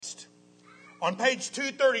On page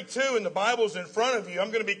 232 in the Bibles in front of you,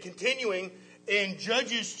 I'm going to be continuing in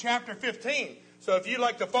Judges chapter 15. So if you'd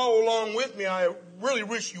like to follow along with me, I really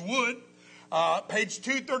wish you would. Page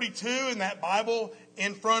 232 in that Bible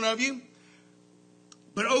in front of you.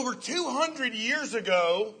 But over 200 years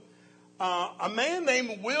ago, a man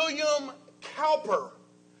named William Cowper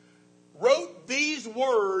wrote these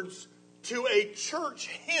words to a church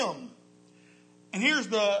hymn. And here's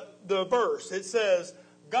the verse. It says,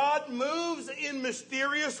 God moves in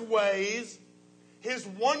mysterious ways, his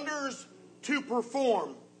wonders to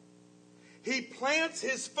perform. He plants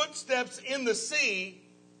his footsteps in the sea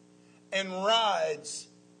and rides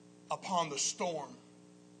upon the storm.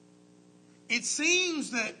 It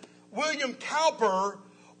seems that William Cowper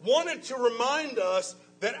wanted to remind us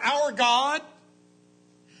that our God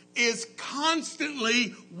is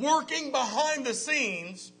constantly working behind the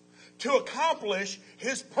scenes to accomplish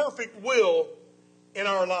his perfect will in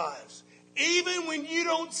our lives. Even when you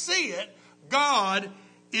don't see it, God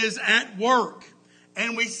is at work.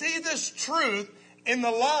 And we see this truth in the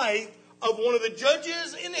life of one of the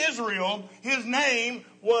judges in Israel. His name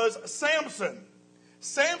was Samson.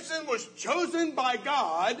 Samson was chosen by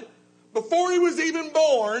God before he was even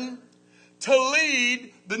born to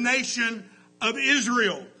lead the nation of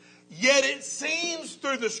Israel. Yet it seems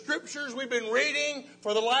through the scriptures we've been reading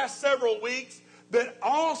for the last several weeks that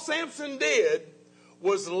all Samson did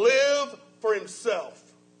was live for himself.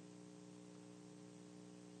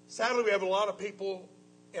 Sadly, we have a lot of people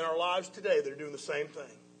in our lives today that are doing the same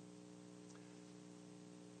thing.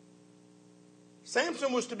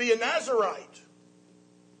 Samson was to be a Nazirite.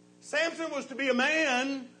 Samson was to be a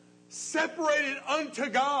man separated unto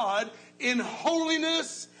God in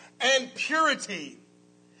holiness and purity.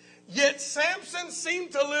 Yet Samson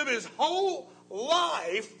seemed to live his whole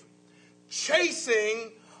life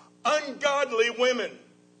chasing ungodly women.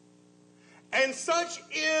 And such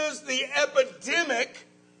is the epidemic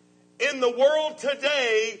in the world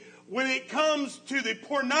today when it comes to the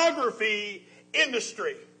pornography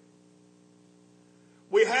industry.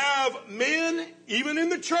 We have men, even in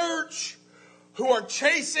the church, who are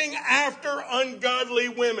chasing after ungodly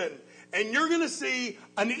women. And you're going to see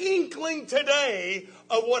an inkling today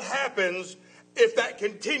of what happens if that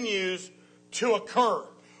continues to occur.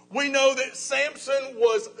 We know that Samson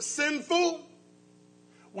was sinful.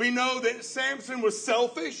 We know that Samson was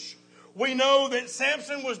selfish. We know that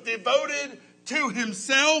Samson was devoted to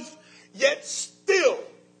himself. Yet still,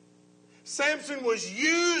 Samson was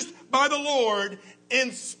used by the Lord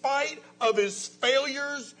in spite of his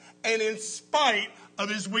failures and in spite of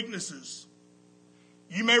his weaknesses.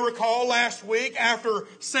 You may recall last week, after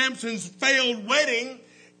Samson's failed wedding,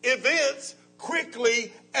 events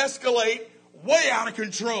quickly escalate way out of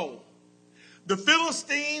control. The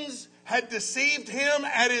Philistines had deceived him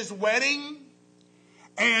at his wedding,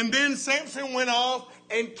 and then Samson went off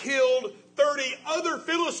and killed 30 other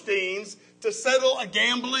Philistines to settle a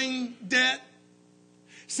gambling debt.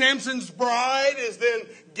 Samson's bride is then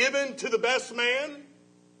given to the best man.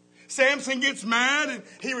 Samson gets mad and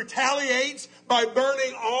he retaliates by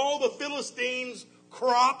burning all the Philistines'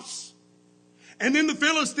 crops. And then the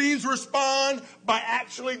Philistines respond by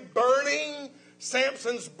actually burning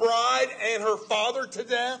Samson's bride and her father to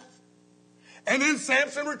death. And then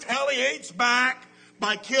Samson retaliates back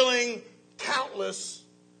by killing countless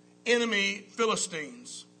enemy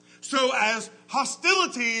Philistines. So as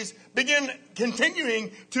hostilities begin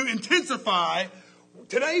continuing to intensify,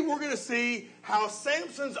 today we're going to see how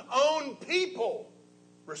Samson's own people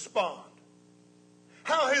respond.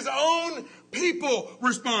 How his own people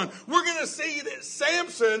respond. We're going to see that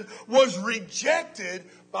Samson was rejected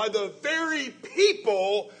by the very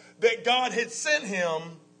people that God had sent him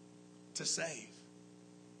to save.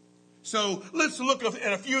 So let's look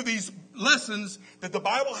at a few of these lessons that the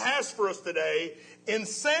Bible has for us today in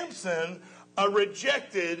Samson, a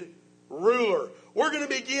rejected ruler. We're going to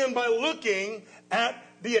begin by looking at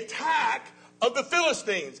the attack of the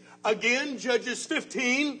Philistines. Again, Judges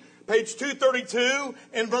 15, page 232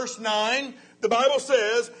 and verse 9. The Bible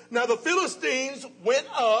says, Now the Philistines went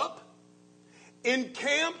up,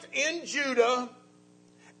 encamped in Judah,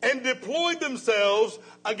 and deployed themselves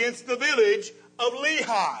against the village of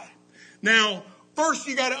Lehi. Now, first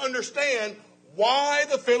you got to understand why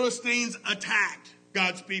the Philistines attacked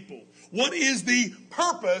God's people. What is the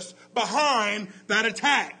purpose behind that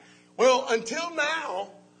attack? Well, until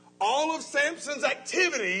now, all of Samson's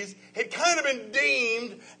activities had kind of been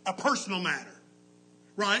deemed a personal matter,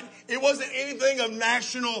 right? It wasn't anything of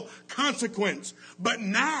national consequence. But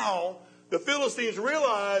now the Philistines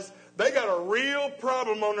realize they got a real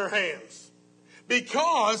problem on their hands.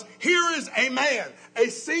 Because here is a man, a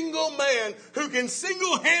single man, who can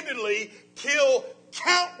single-handedly kill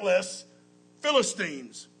countless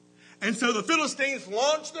Philistines. And so the Philistines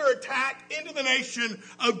launched their attack into the nation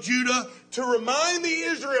of Judah to remind the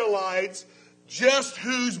Israelites just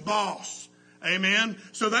who's boss. Amen.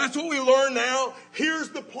 So that's what we learn now. Here's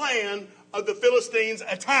the plan of the Philistines'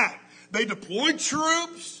 attack. They deployed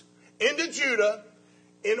troops into Judah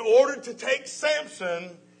in order to take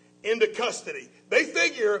Samson into custody. They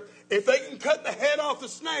figure if they can cut the head off the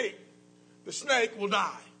snake will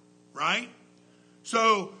die, right?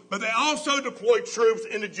 So, but they also deployed troops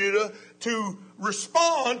into Judah to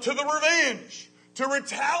respond to the revenge, to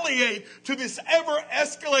retaliate to this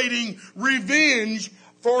ever-escalating revenge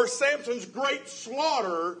for Samson's great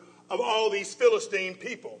slaughter of all these Philistine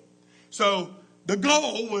people. So the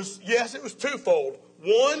goal was, yes, it was twofold.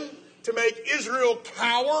 One, to make Israel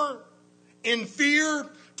cower in fear,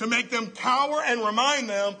 to make them cower and remind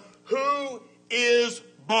them who is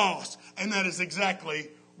boss. And that is exactly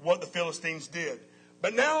what the Philistines did.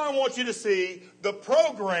 But now I want you to see the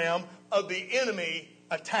program of the enemy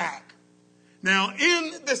attack. Now,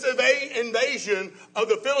 in this invasion of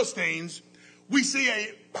the Philistines, we see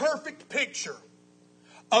a perfect picture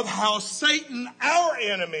of how Satan, our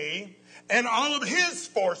enemy, and all of his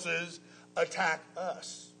forces attack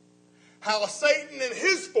us. How Satan and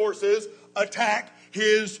his forces attack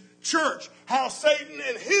his church. How Satan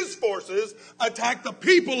and his forces attack the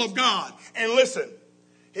people of God. And listen,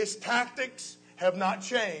 his tactics have not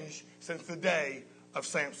changed since the day of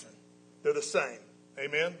Samson. They're the same.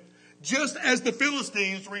 Amen? Just as the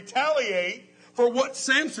Philistines retaliate for what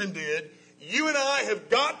Samson did, you and I have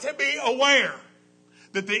got to be aware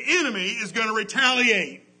that the enemy is going to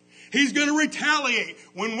retaliate. He's going to retaliate.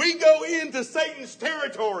 When we go into Satan's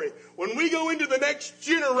territory, when we go into the next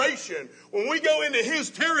generation, when we go into his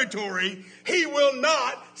territory, he will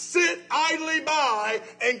not sit idly by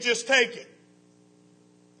and just take it.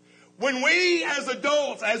 When we as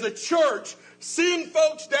adults, as a church, send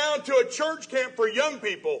folks down to a church camp for young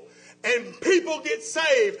people, and people get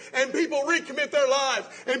saved, and people recommit their lives,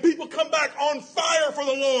 and people come back on fire for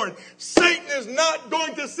the Lord, Satan is not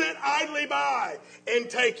going to sit idly by and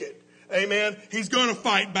take it. Amen? He's going to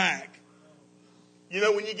fight back. You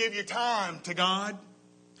know, when you give your time to God,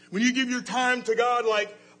 when you give your time to God,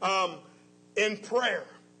 like in prayer,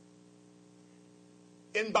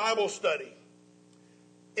 in Bible study,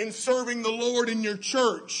 in serving the Lord in your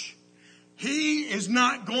church, he is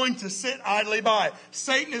not going to sit idly by.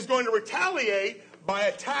 Satan is going to retaliate by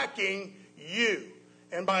attacking you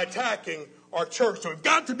and by attacking our church. So we've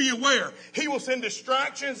got to be aware. He will send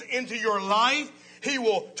distractions into your life. He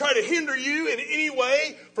will try to hinder you in any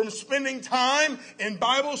way from spending time in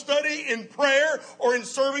Bible study, in prayer, or in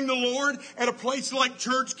serving the Lord at a place like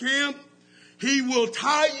church camp. He will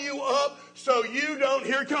tie you up so you don't,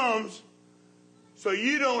 here it comes, so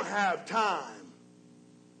you don't have time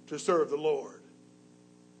to serve the Lord.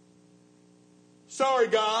 Sorry,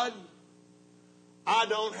 God, I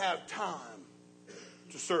don't have time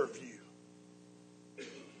to serve you.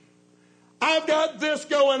 I've got this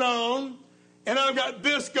going on, and I've got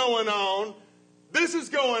this going on. This is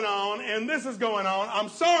going on, and this is going on. I'm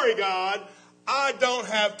sorry, God, I don't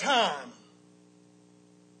have time.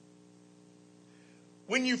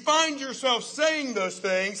 When you find yourself saying those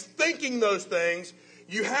things, thinking those things,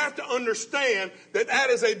 you have to understand that that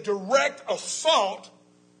is a direct assault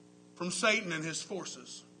from Satan and his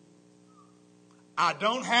forces. I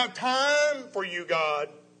don't have time for you, God,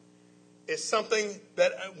 is something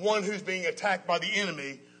that one who's being attacked by the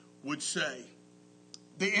enemy would say.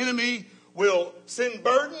 The enemy will send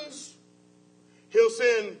burdens. He'll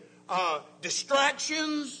send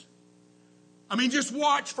distractions. I mean, just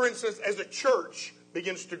watch, for instance, as a church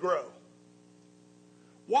begins to grow.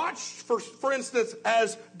 Watch, for instance,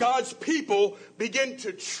 as God's people begin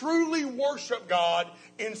to truly worship God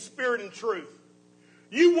in spirit and truth.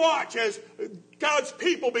 You watch as God's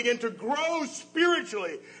people begin to grow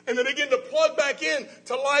spiritually, and they begin to plug back in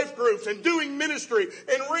to life groups and doing ministry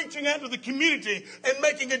and reaching out to the community and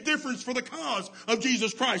making a difference for the cause of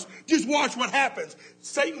Jesus Christ. Just watch what happens.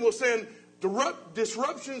 Satan will send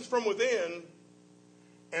disruptions from within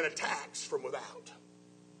and attacks from without.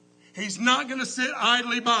 He's not going to sit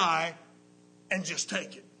idly by and just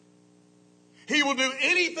take it. He will do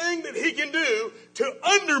anything that he can do to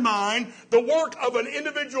undermine the work of an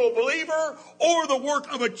individual believer or the work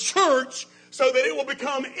of a church so that it will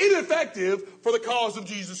become ineffective for the cause of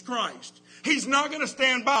Jesus Christ. He's not going to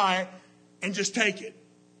stand by and just take it.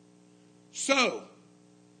 So,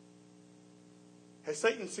 has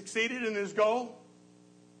Satan succeeded in his goal?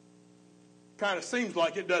 Kind of seems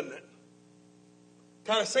like it, doesn't it?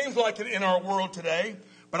 Kind of seems like it in our world today.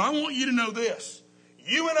 But I want you to know this.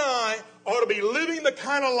 You and I ought to be living the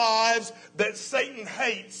kind of lives that Satan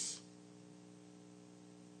hates.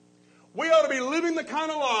 We ought to be living the kind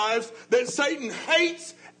of lives that Satan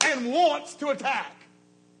hates and wants to attack.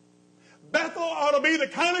 Bethel ought to be the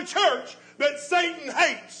kind of church that Satan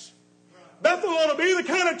hates. Bethel ought to be the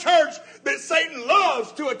kind of church that Satan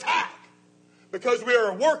loves to attack. Because we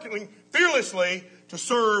are working fearlessly to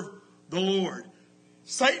serve the Lord.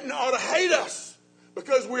 Satan ought to hate us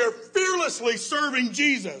because we are fearlessly serving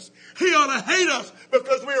Jesus. He ought to hate us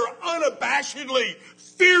because we are unabashedly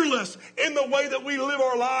fearless in the way that we live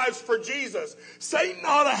our lives for Jesus. Satan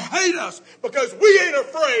ought to hate us because we ain't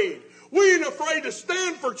afraid. We ain't afraid to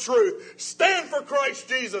stand for truth, stand for Christ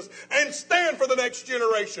Jesus, and stand for the next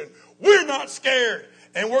generation. We're not scared,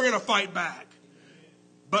 and we're going to fight back.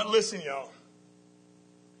 But listen, y'all.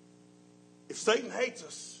 If Satan hates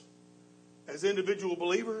us as individual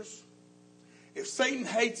believers, if Satan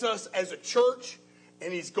hates us as a church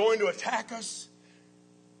and he's going to attack us,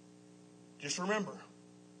 just remember,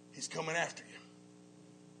 he's coming after you.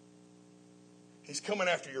 He's coming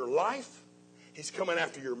after your life. He's coming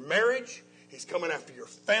after your marriage. He's coming after your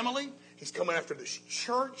family. He's coming after this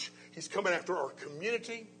church. He's coming after our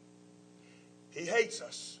community. He hates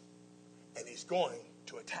us, and he's going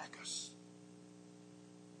to attack us.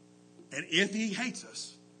 And if he hates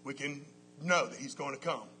us, we can know that he's going to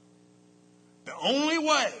come. The only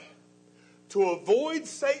way to avoid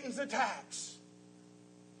Satan's attacks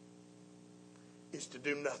is to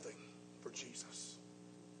do nothing for Jesus.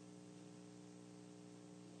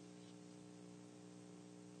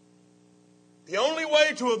 The only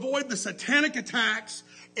way to avoid the satanic attacks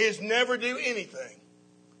is never do anything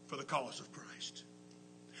for the cause of Christ.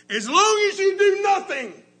 As long as you do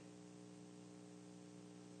nothing,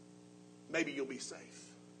 maybe you'll be safe.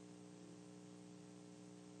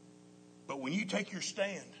 But when you take your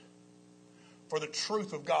stand for the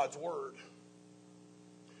truth of God's word,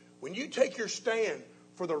 when you take your stand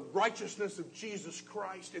for the righteousness of Jesus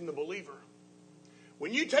Christ in the believer,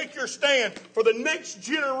 when you take your stand for the next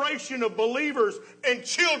generation of believers and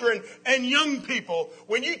children and young people,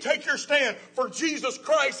 when you take your stand for Jesus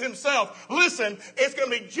Christ himself, listen, it's going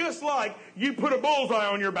to be just like you put a bullseye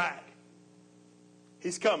on your back.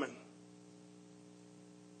 He's coming.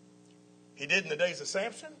 He did in the days of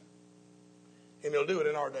Samson, and he'll do it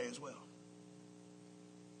in our day as well.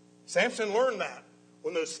 Samson learned that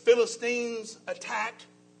when those Philistines attacked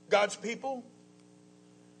God's people.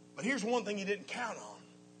 But here's one thing he didn't count on.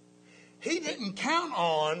 He didn't count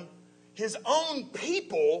on his own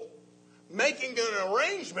people making an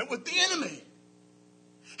arrangement with the enemy.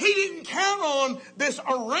 He didn't count on this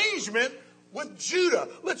arrangement with Judah.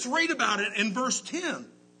 Let's read about it in verse 10.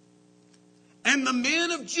 And the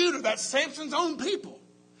men of Judah, that's Samson's own people,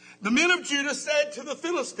 the men of Judah said to the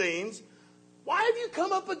Philistines, "Why have you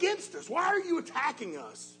come up against us? Why are you attacking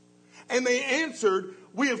us?" And they answered,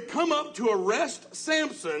 "We have come up to arrest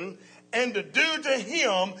Samson and to do to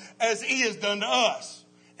him as he has done to us."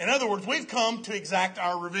 In other words, we've come to exact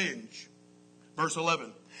our revenge. Verse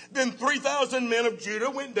 11. Then 3,000 men of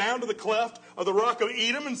Judah went down to the cleft of the rock of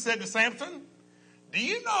Edom and said to Samson, "Do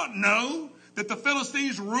you not know that the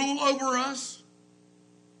Philistines rule over us?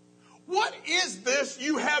 What is this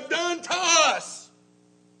you have done to us?"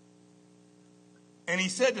 And he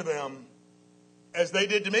said to them, "As they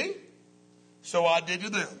did to me, so I did to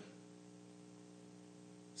them."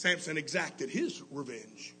 Samson exacted his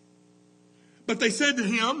revenge. But they said to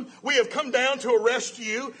him, "We have come down to arrest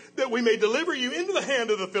you, that we may deliver you into the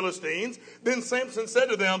hand of the Philistines." Then Samson said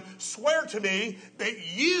to them, "Swear to me that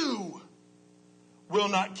you will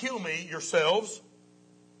not kill me yourselves."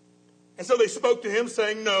 And so they spoke to him,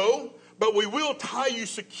 saying, "No, but we will tie you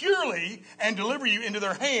securely and deliver you into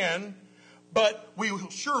their hand, but we will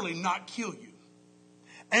surely not kill you."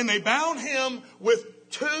 And they bound him with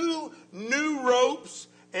 2 new ropes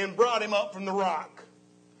and brought him up from the rock.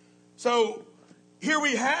 So here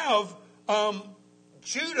we have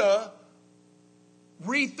Judah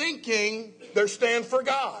rethinking their stand for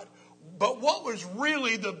God. But what was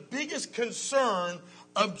really the biggest concern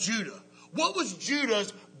of Judah? What was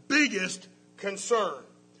Judah's biggest concern?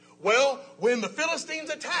 Well, when the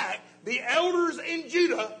Philistines attack, the elders in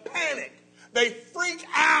Judah panic. They freak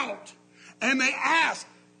out. And they ask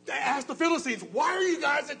the Philistines, "Why are you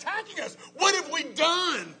guys attacking us? What have we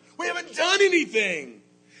done? We haven't done anything."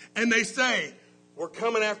 And they say, "We're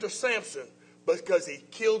coming after Samson because he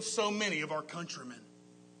killed so many of our countrymen."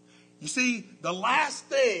 You see, the last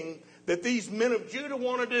thing that these men of Judah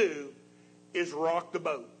want to do is rock the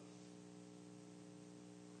boat.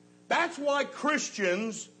 That's why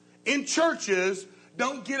Christians in churches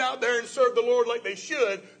don't get out there and serve the Lord like they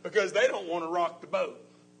should because they don't want to rock the boat.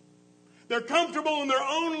 They're comfortable in their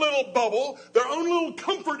own little bubble, their own little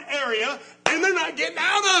comfort area, and they're not getting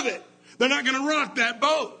out of it. They're not going to rock that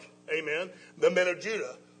boat. Amen. The men of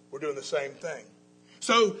Judah were doing the same thing.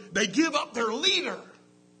 So they give up their leader.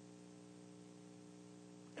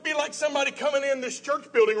 It'd be like somebody coming in this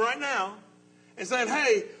church building right now and saying,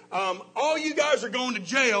 hey, all you guys are going to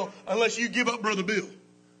jail unless you give up Brother Bill.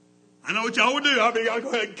 I know what y'all would do. I mean, y'all go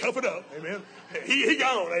ahead and cuff it up. Amen. He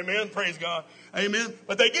gone. Amen. Praise God. Amen.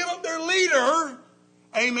 But they give up their leader.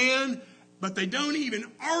 Amen. But they don't even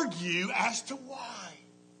argue as to why.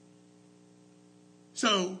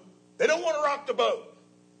 So they don't want to rock the boat.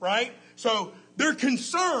 Right? So their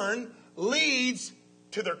concern leads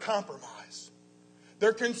to their compromise.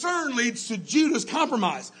 Their concern leads to Judah's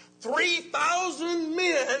compromise. 3,000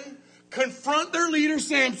 men confront their leader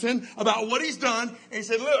Samson about what he's done. And he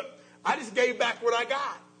said, look, I just gave back what I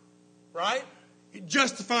got. Right?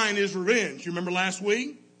 Justifying his revenge. You remember last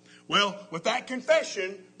week? Well, with that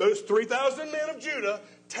confession, those 3,000 men of Judah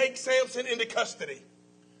take Samson into custody.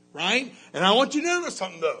 Right? And I want you to notice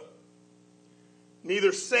something though.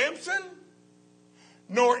 Neither Samson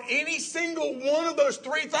nor any single one of those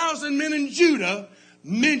 3,000 men in Judah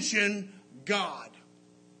mention God.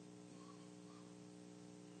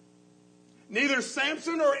 Neither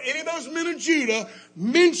Samson or any of those men of Judah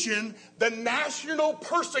mention the national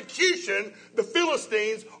persecution the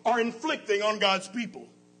Philistines are inflicting on God's people.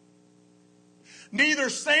 Neither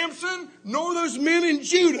Samson nor those men in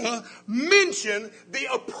Judah mention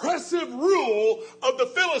the oppressive rule of the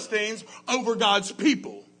Philistines over God's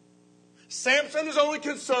people. Samson is only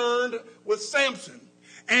concerned with Samson.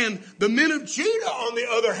 And the men of Judah, on the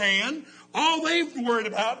other hand, all they've worried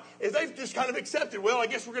about is they've just kind of accepted, well, I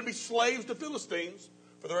guess we're going to be slaves to Philistines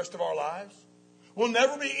for the rest of our lives. We'll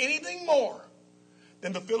never be anything more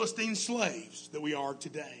than the Philistine slaves that we are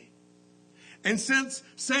today. And since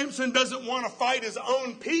Samson doesn't want to fight his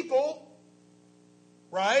own people,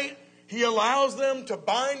 right, he allows them to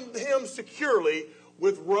bind him securely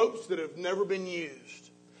with ropes that have never been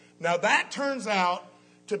used. Now that turns out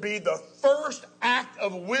to be the first act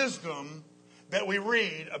of wisdom that we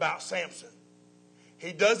read about Samson.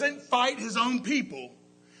 He doesn't fight his own people.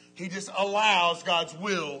 He just allows God's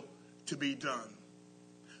will to be done.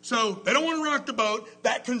 So they don't want to rock the boat.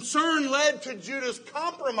 That concern led to Judah's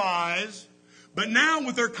compromise. But now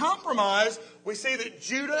with their compromise, we see that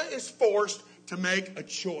Judah is forced to make a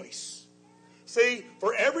choice. See,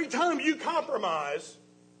 for every time you compromise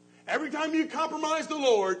the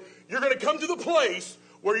Lord, you're going to come to the place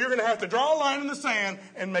where you're going to have to draw a line in the sand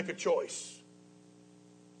and make a choice.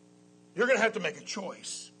 You're going to have to make a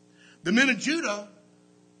choice. The men of Judah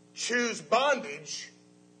choose bondage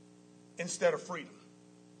instead of freedom.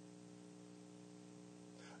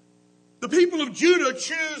 The people of Judah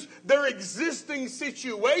choose their existing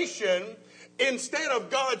situation instead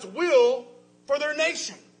of God's will for their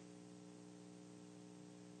nation.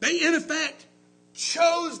 They, in effect,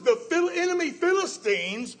 chose the enemy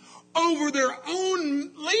Philistines over their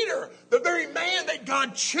own leader, the very man that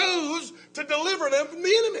God chose to deliver them from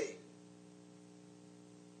the enemy.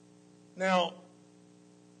 Now,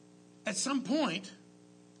 at some point,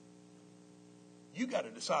 you got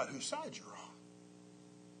to decide whose side you're on.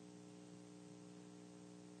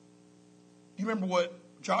 You remember what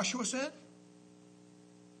Joshua said?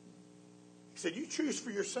 He said, you choose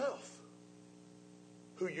for yourself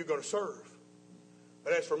who you're going to serve.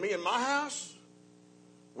 But as for me and my house,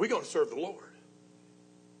 we're going to serve the Lord.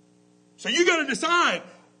 So you got to decide,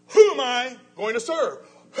 who am I going to serve?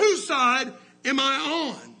 Whose side am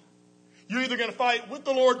I on? You're either going to fight with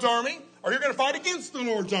the Lord's army or you're going to fight against the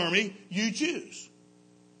Lord's army. You choose.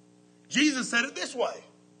 Jesus said it this way.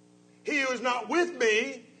 He who is not with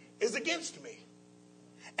me is against me.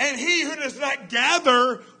 And he who does not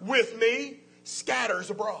gather with me scatters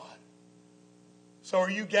abroad. So are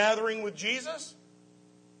you gathering with Jesus?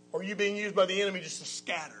 Or are you being used by the enemy just to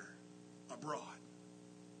scatter abroad?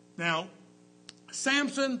 Now,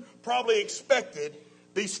 Samson probably expected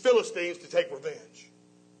these Philistines to take revenge.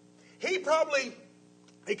 He probably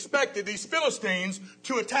expected these Philistines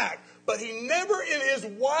to attack. But he never in his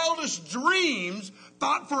wildest dreams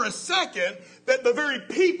thought for a second that the very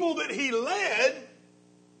people that he led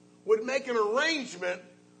would make an arrangement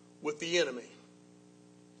with the enemy.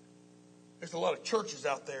 There's a lot of churches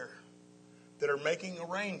out there that are making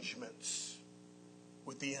arrangements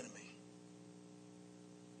with the enemy.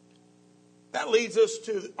 That leads us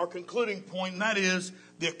to our concluding point, and that is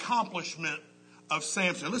the accomplishment of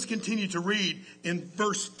Samson. Let's continue to read in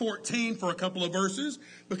verse 14 for a couple of verses.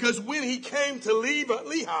 Because when he came to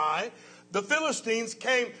Lehi, the Philistines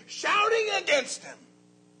came shouting against him.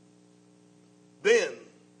 Then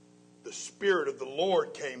the Spirit of the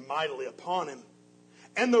Lord came mightily upon him,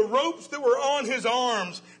 and the ropes that were on his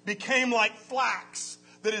arms became like flax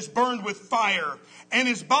that is burned with fire, and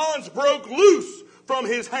his bonds broke loose from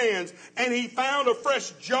his hands, and he found a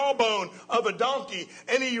fresh jawbone of a donkey,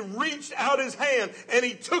 and he reached out his hand, and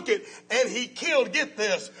he took it, and he killed, get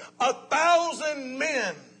this, 1,000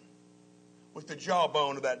 men with the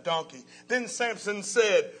jawbone of that donkey. Then Samson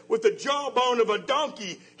said, with the jawbone of a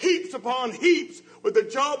donkey, heaps upon heaps, with the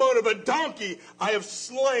jawbone of a donkey, I have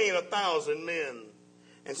slain 1,000 men.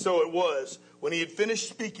 And so it was, when he had finished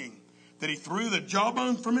speaking, that he threw the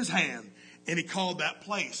jawbone from his hand, and he called that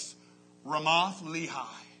place Ramoth Lehi.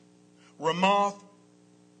 Ramoth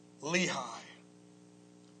Lehi.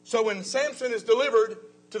 So when Samson is delivered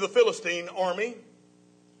to the Philistine army,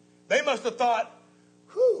 they must have thought,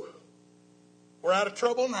 whew, we're out of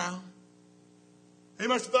trouble now. They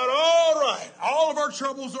must have thought, all right, all of our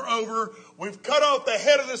troubles are over. We've cut off the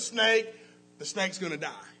head of the snake. The snake's going to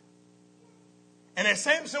die. And as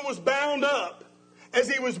Samson was bound up,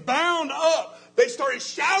 they started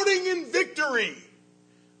shouting in victory.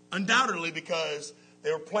 Undoubtedly because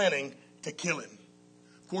they were planning to kill him.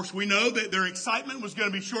 Of course, we know that their excitement was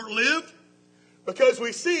going to be short-lived, because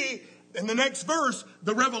we see in the next verse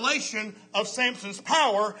the revelation of Samson's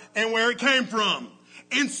power and where it came from.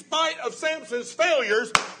 In spite of Samson's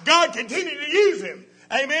failures, God continued to use him.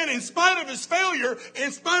 Amen. In spite of his failure,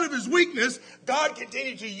 in spite of his weakness, God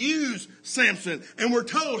continued to use Samson. And we're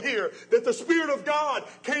told here that the Spirit of God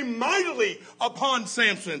came mightily upon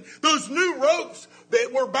Samson. Those new ropes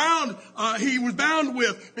that were bound, he was bound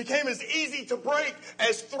with, became as easy to break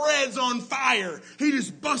as threads on fire. He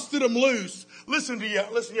just busted them loose. Listen,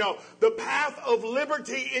 y'all. The path of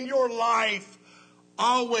liberty in your life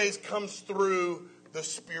always comes through the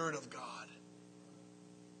Spirit of God.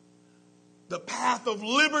 The path of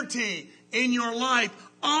liberty in your life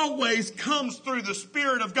always comes through the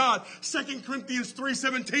Spirit of God. 2 Corinthians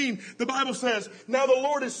 3:17, the Bible says, now the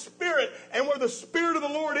Lord is Spirit, and where the Spirit of the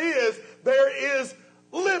Lord is, there is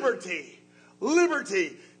liberty.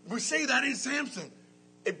 Liberty. We see that in Samson.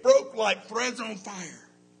 It broke like threads on fire.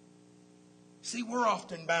 See, we're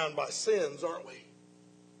often bound by sins, aren't we?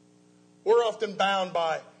 We're often bound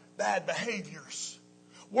by bad behaviors.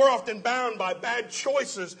 We're often bound by bad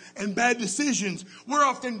choices and bad decisions. We're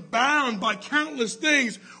often bound by countless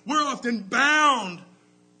things. We're often bound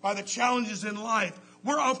by the challenges in life.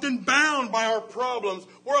 We're often bound by our problems.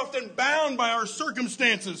 We're often bound by our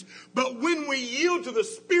circumstances. But when we yield to the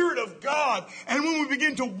Spirit of God, and when we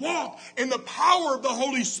begin to walk in the power of the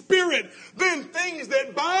Holy Spirit, then things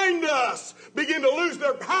that bind us begin to lose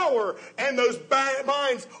their power, and those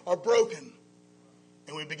binds are broken.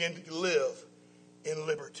 And we begin to live in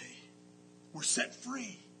liberty. We're set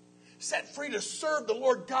free. Set free to serve the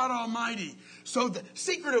Lord God Almighty. So the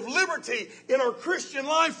secret of liberty in our Christian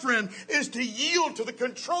life, friend, is to yield to the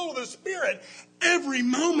control of the Spirit every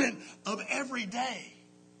moment of every day.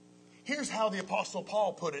 Here's how the Apostle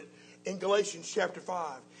Paul put it in Galatians chapter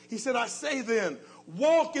 5. He said, I say then,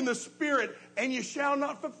 walk in the Spirit, and you shall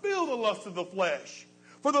not fulfill the lust of the flesh.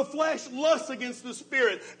 For the flesh lusts against the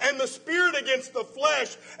Spirit, and the Spirit against the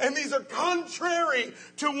flesh. And these are contrary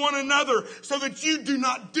to one another, so that you do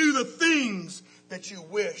not do the things that you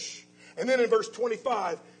wish. And then in verse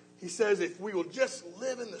 25, he says, if we will just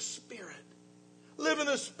live in the Spirit,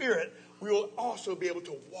 we will also be able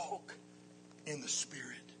to walk in the Spirit.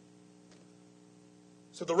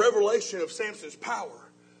 So the revelation of Samson's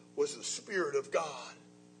power was the Spirit of God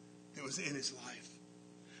that was in his life.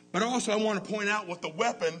 But also I want to point out what the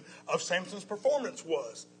weapon of Samson's performance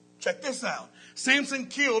was. Check this out. Samson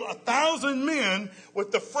killed 1,000 men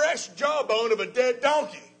with the fresh jawbone of a dead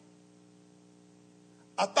donkey.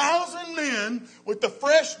 1,000 men with the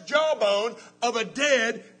fresh jawbone of a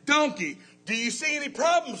dead donkey. Do you see any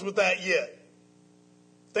problems with that yet?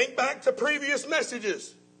 Think back to previous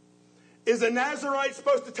messages. Is a Nazarite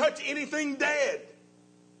supposed to touch anything dead?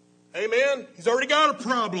 Amen? He's already got a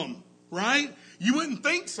problem, right? You wouldn't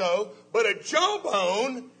think so, but a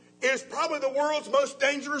jawbone is probably the world's most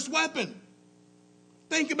dangerous weapon.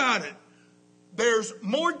 Think about it. There's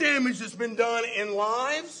more damage that's been done in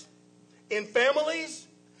lives, in families,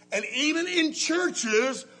 and even in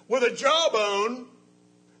churches with a jawbone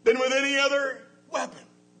than with any other weapon.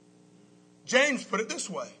 James put it this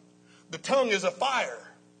way. The tongue is a fire,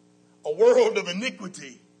 a world of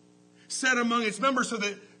iniquity, set among its members so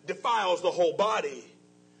that it defiles the whole body.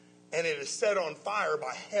 And it is set on fire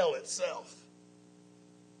by hell itself.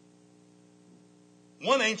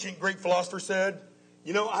 One ancient Greek philosopher said,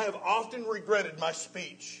 I have often regretted my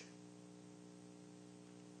speech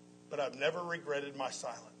but I've never regretted my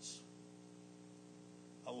silence.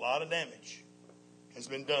 A lot of damage has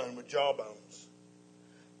been done with jawbones.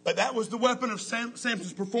 But that was the weapon of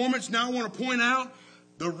Samson's performance. Now I want to point out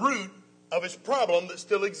the root of his problem that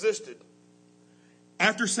still existed.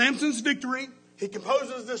 After Samson's victory, he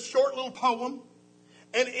composes this short little poem,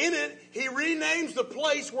 and in it, he renames the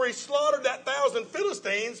place where he slaughtered that 1,000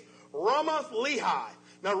 Philistines, Ramoth-Lehi.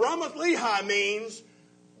 Now, Ramoth-Lehi means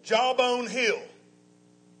Jawbone Hill.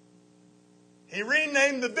 He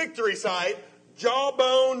renamed the victory site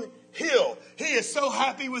Jawbone Hill. He is so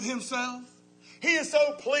happy with himself. He is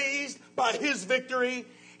so pleased by his victory.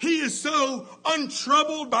 He is so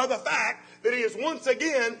untroubled by the fact that he has once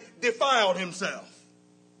again defiled himself.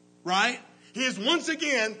 Right? He has once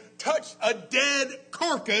again touched a dead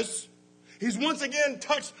carcass. He's once again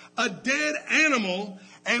touched a dead animal.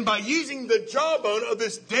 And by using the jawbone of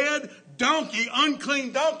this dead donkey,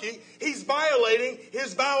 unclean donkey, he's violating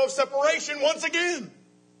his vow of separation once again.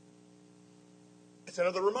 It's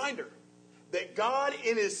another reminder that God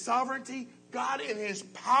in his sovereignty, God in his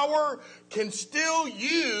power can still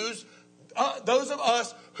use those of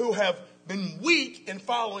us who have been weak in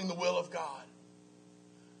following the will of God.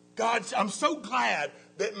 God, I'm so glad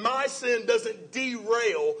that my sin doesn't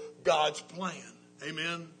derail God's plan.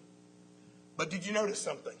 Amen. But did you notice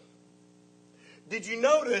something? Did you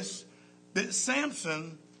notice that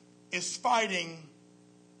Samson is fighting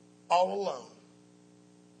all alone?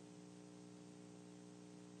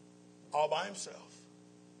 All by himself.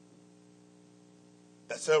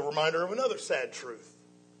 That's a reminder of another sad truth.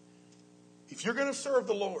 If you're going to serve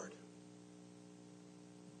the Lord,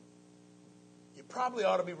 you probably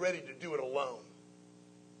ought to be ready to do it alone.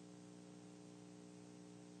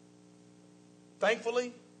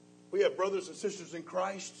 Thankfully, we have brothers and sisters in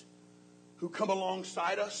Christ who come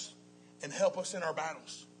alongside us and help us in our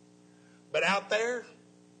battles. But out there,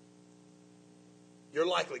 you're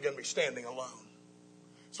likely going to be standing alone.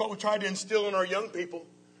 That's what we try to instill in our young people.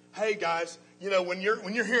 Hey guys, you know, when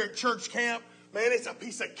you're here at church camp, man, it's a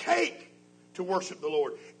piece of cake to worship the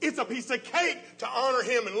Lord. It's a piece of cake to honor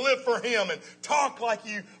him and live for him and talk like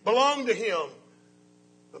you belong to him.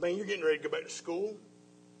 But man, you're getting ready to go back to school.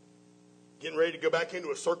 Getting ready to go back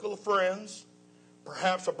into a circle of friends.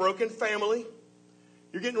 Perhaps a broken family.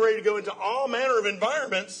 You're getting ready to go into all manner of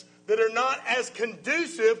environments that are not as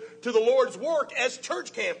conducive to the Lord's work as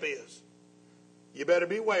church camp is. You better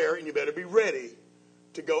beware and you better be ready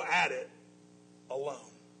to go at it alone.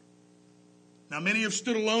 Now, many have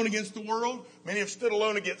stood alone against the world. Many have stood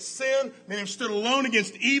alone against sin. Many have stood alone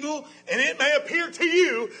against evil. And it may appear to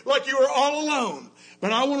you like you are all alone.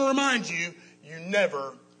 But I want to remind you, you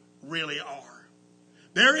never really are.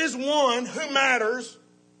 There is one who matters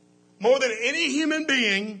more than any human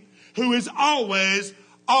being, who is always,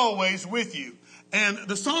 always with you. And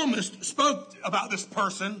the psalmist spoke about this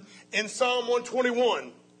person in Psalm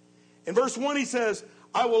 121. In verse 1 he says,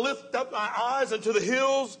 I will lift up my eyes unto the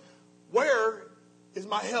hills. Where is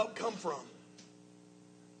my help come from?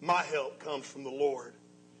 My help comes from the Lord.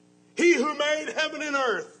 He who made heaven and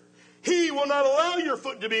earth. He will not allow your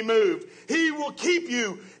foot to be moved. He will keep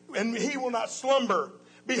you, and he will not slumber.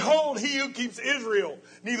 Behold, he who keeps Israel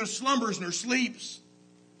neither slumbers nor sleeps.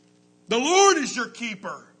 The Lord is your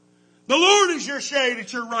keeper. The Lord is your shade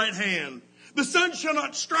at your right hand. The sun shall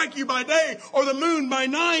not strike you by day, or the moon by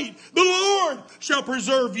night. The Lord shall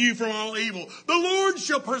preserve you from all evil. The Lord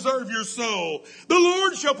shall preserve your soul. The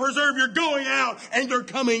Lord shall preserve your going out and your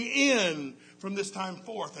coming in from this time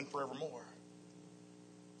forth and forevermore.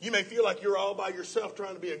 You may feel like you're all by yourself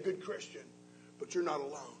trying to be a good Christian, but you're not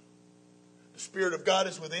alone. The Spirit of God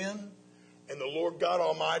is within, and the Lord God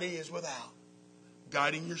Almighty is without,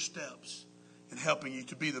 guiding your steps and helping you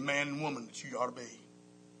to be the man and woman that you ought to be.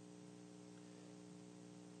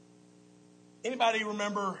 Anybody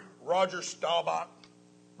remember Roger Staubach?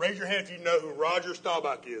 Raise your hand if you know who Roger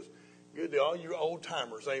Staubach is. Good to all you old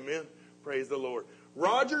timers, amen. Praise the Lord.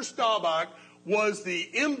 Roger Staubach was the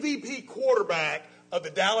MVP quarterback of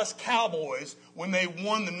the Dallas Cowboys when they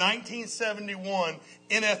won the 1971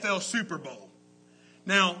 NFL Super Bowl.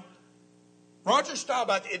 Now, Roger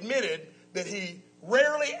Staubach admitted that he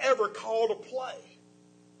rarely ever called a play.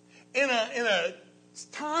 In a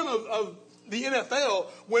time of the NFL,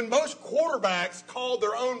 when most quarterbacks called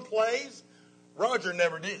their own plays, Roger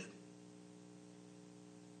never did.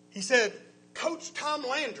 He said, Coach Tom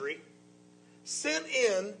Landry sent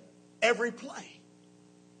in every play.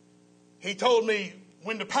 He told me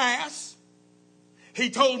when to pass. He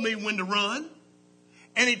told me when to run.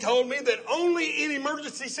 And he told me that only in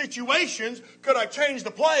emergency situations could I change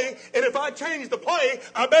the play. And if I change the play,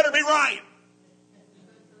 I better be right.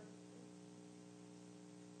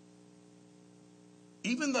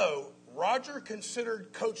 even though Roger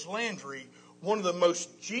considered Coach Landry one of the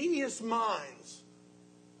most genius minds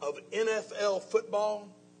of NFL football,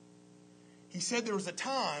 he said there was a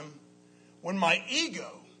time when my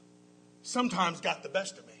ego sometimes got the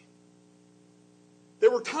best of me.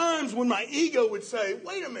 There were times when my ego would say,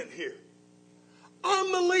 wait a minute here.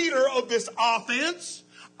 I'm the leader of this offense.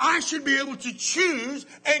 I should be able to choose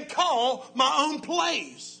and call my own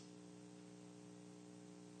plays.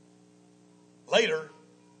 Later,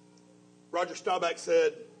 Roger Staubach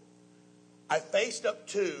said, I faced up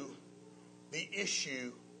to the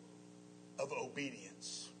issue of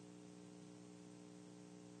obedience.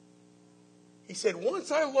 He said,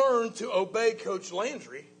 once I learned to obey Coach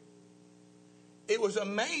Landry, it was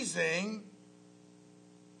amazing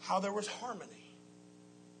how there was harmony.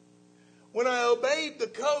 When I obeyed the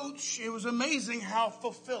coach, it was amazing how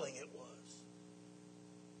fulfilling it was.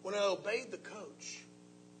 When I obeyed the coach,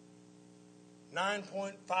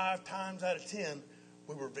 9.5 times out of 10,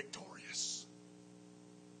 we were victorious.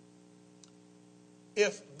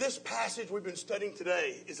 If this passage we've been studying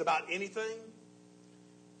today is about anything,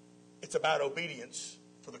 it's about obedience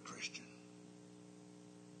for the Christian.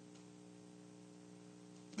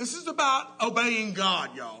 This is about obeying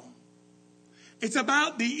God, y'all. It's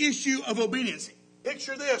about the issue of obedience.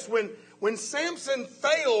 Picture this. When Samson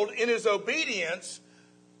failed in his obedience,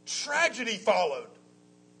 tragedy followed.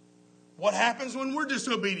 What happens when we're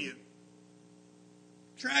disobedient?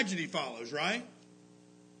 Tragedy follows, right?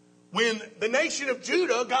 When the nation of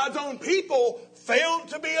Judah, God's own people, failed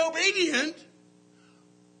to be obedient,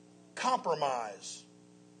 compromise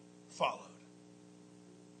followed.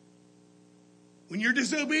 When you're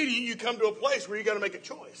disobedient, you come to a place where you got to make a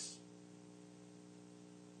choice.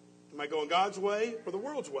 Am I going God's way or the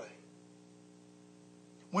world's way?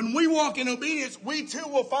 When we walk in obedience, we too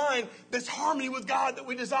will find this harmony with God that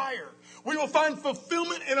we desire. We will find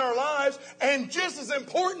fulfillment in our lives, and just as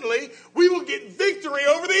importantly, we will get victory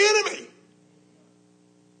over the enemy.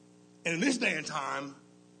 And in this day and time,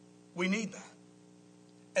 we need that.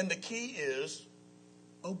 And the key is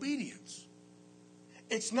obedience.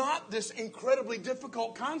 It's not this incredibly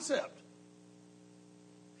difficult concept.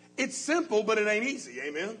 It's simple, but it ain't easy.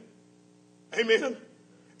 Amen? Amen?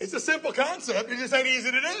 It's a simple concept. It just ain't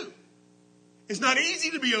easy to do. It's not easy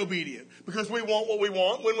to be obedient because we want what we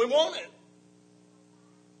want when we want it.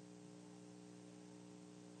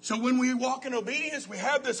 So when we walk in obedience, we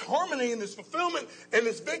have this harmony and this fulfillment and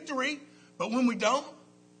this victory. But when we don't,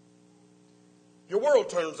 your world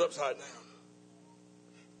turns upside down.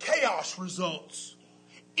 Chaos results.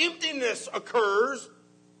 Emptiness occurs.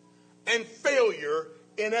 And failure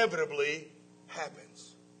inevitably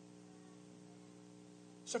happens.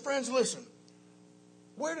 So friends, listen.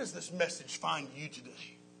 Where does this message find you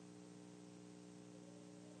today?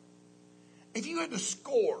 If you had to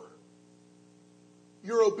score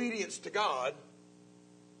your obedience to God,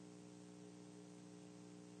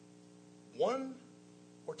 1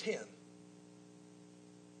 or 10,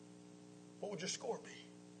 what would your score be?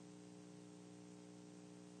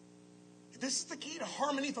 If this is the key to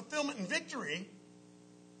harmony, fulfillment, and victory,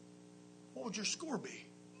 what would your score be?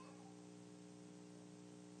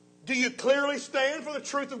 Do you clearly stand for the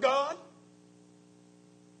truth of God?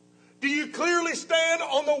 Do you clearly stand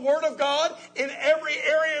on the Word of God in every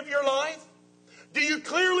area of your life? Do you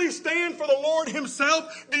clearly stand for the Lord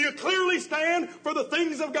Himself? Do you clearly stand for the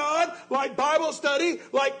things of God, like Bible study,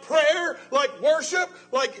 like prayer, like worship,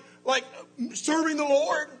 like serving the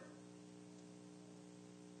Lord?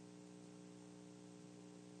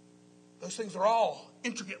 Those things are all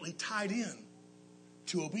intricately tied in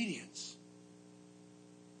to obedience.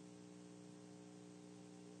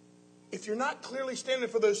 If you're not clearly standing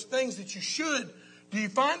for those things that you should, do you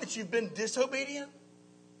find that you've been disobedient?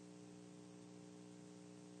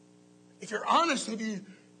 If you're honest, have you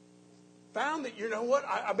found that, you know what,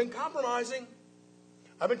 I've been compromising.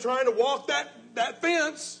 I've been trying to walk that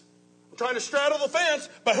fence. I'm trying to straddle the fence,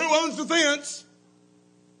 but who owns the fence?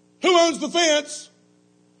 Who owns the fence?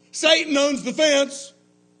 Satan owns the fence.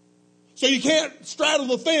 So you can't straddle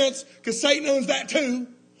the fence because Satan owns that too.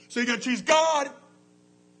 So you got to choose God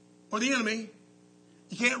or the enemy.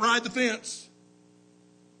 You can't ride the fence.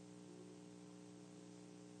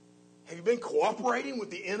 Have you been cooperating with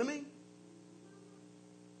the enemy?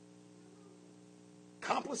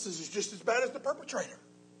 Accomplices is just as bad as the perpetrator.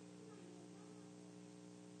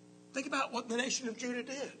 Think about what the nation of Judah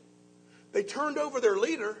did. They turned over their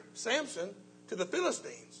leader, Samson, to the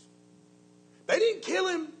Philistines. They didn't kill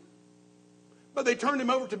him, but they turned him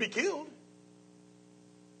over to be killed.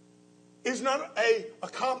 Is not an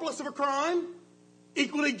accomplice of a crime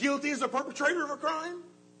equally guilty as a perpetrator of a crime?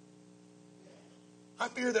 I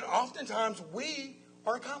fear that oftentimes we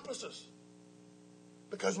are accomplices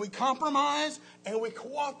because we compromise and we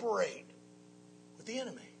cooperate with the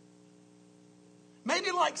enemy. Maybe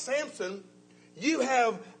like Samson, you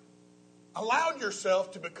have allowed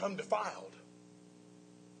yourself to become defiled.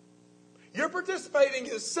 You're participating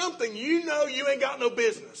in something you know you ain't got no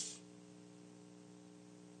business.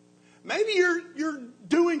 Maybe you're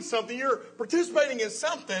doing something, you're participating in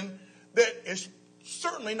something that is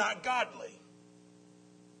certainly not godly.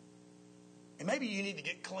 And maybe you need to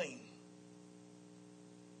get clean.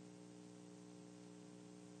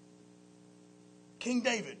 King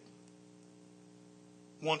David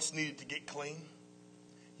once needed to get clean.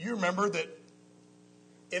 You remember that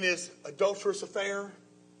in his adulterous affair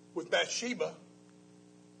with Bathsheba,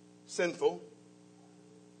 sinful,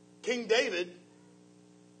 King David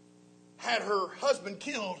had her husband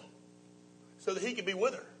killed so that he could be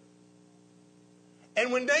with her.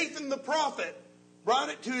 And when Nathan the prophet brought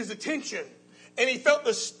it to his attention and he felt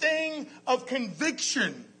the sting of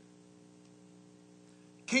conviction,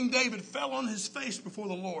 King David fell on his face before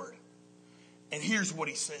the Lord. And here's what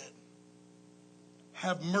he said.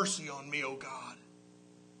 Have mercy on me, O God,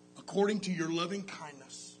 according to your loving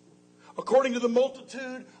kindness. According to the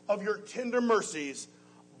multitude of your tender mercies,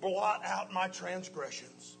 blot out my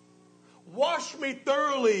transgressions. Wash me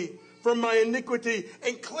thoroughly from my iniquity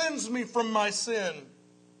and cleanse me from my sin.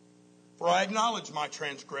 For I acknowledge my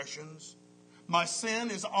transgressions. My sin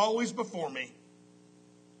is always before me.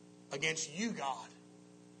 Against you, God,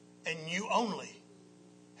 and you only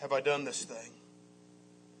have I done this thing.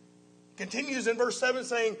 Continues in verse 7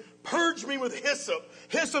 saying, purge me with hyssop.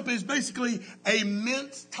 Hyssop is basically a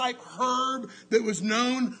mint type herb that was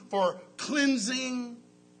known for cleansing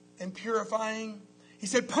and purifying. He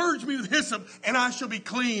said, purge me with hyssop and I shall be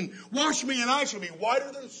clean. Wash me and I shall be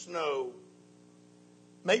whiter than snow.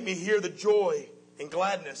 Make me hear the joy and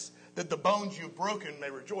gladness that the bones you have broken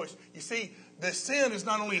may rejoice. You see, the sin is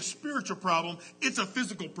not only a spiritual problem, it's a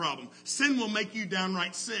physical problem. Sin will make you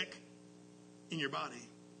downright sick in your body.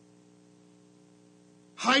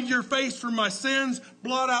 Hide your face from my sins,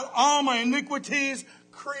 blot out all my iniquities,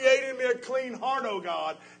 create in me a clean heart, O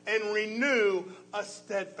God, and renew a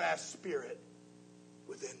steadfast spirit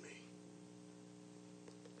within me.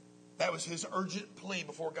 That was his urgent plea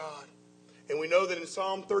before God. And we know that in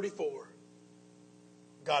Psalm 34,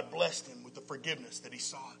 God blessed him with the forgiveness that he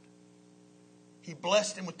sought. He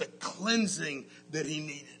blessed him with the cleansing that he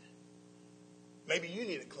needed. Maybe you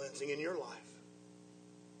need a cleansing in your life.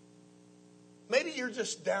 Maybe you're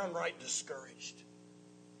just downright discouraged.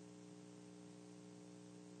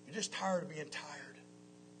 You're just tired of being tired.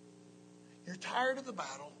 You're tired of the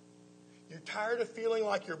battle. You're tired of feeling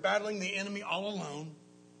like you're battling the enemy all alone.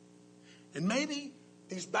 And maybe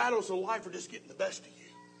these battles of life are just getting the best of you.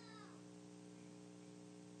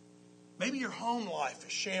 Maybe your home life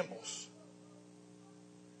is shambles.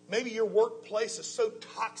 Maybe your workplace is so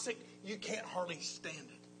toxic you can't hardly stand it.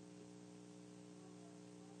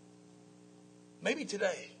 Maybe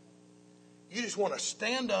today you just want to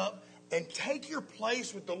stand up and take your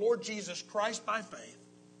place with the Lord Jesus Christ by faith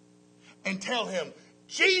and tell him,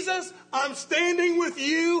 Jesus, I'm standing with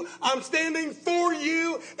you. I'm standing for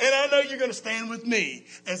you. And I know you're going to stand with me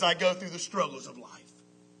as I go through the struggles of life.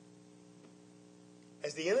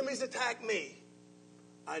 As the enemies attack me,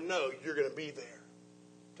 I know you're going to be there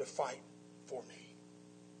to fight for me.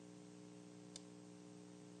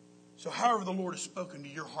 So however the Lord has spoken to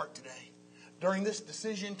your heart today, during this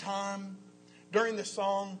decision time, during this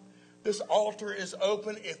song, this altar is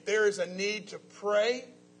open. If there is a need to pray,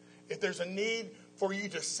 if there's a need for you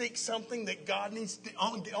to seek something that God needs,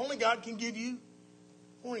 only God can give you,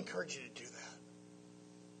 I want to encourage you to do that.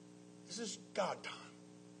 This is God time.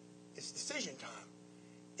 It's decision time.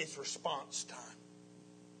 It's response time.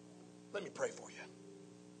 Let me pray for you.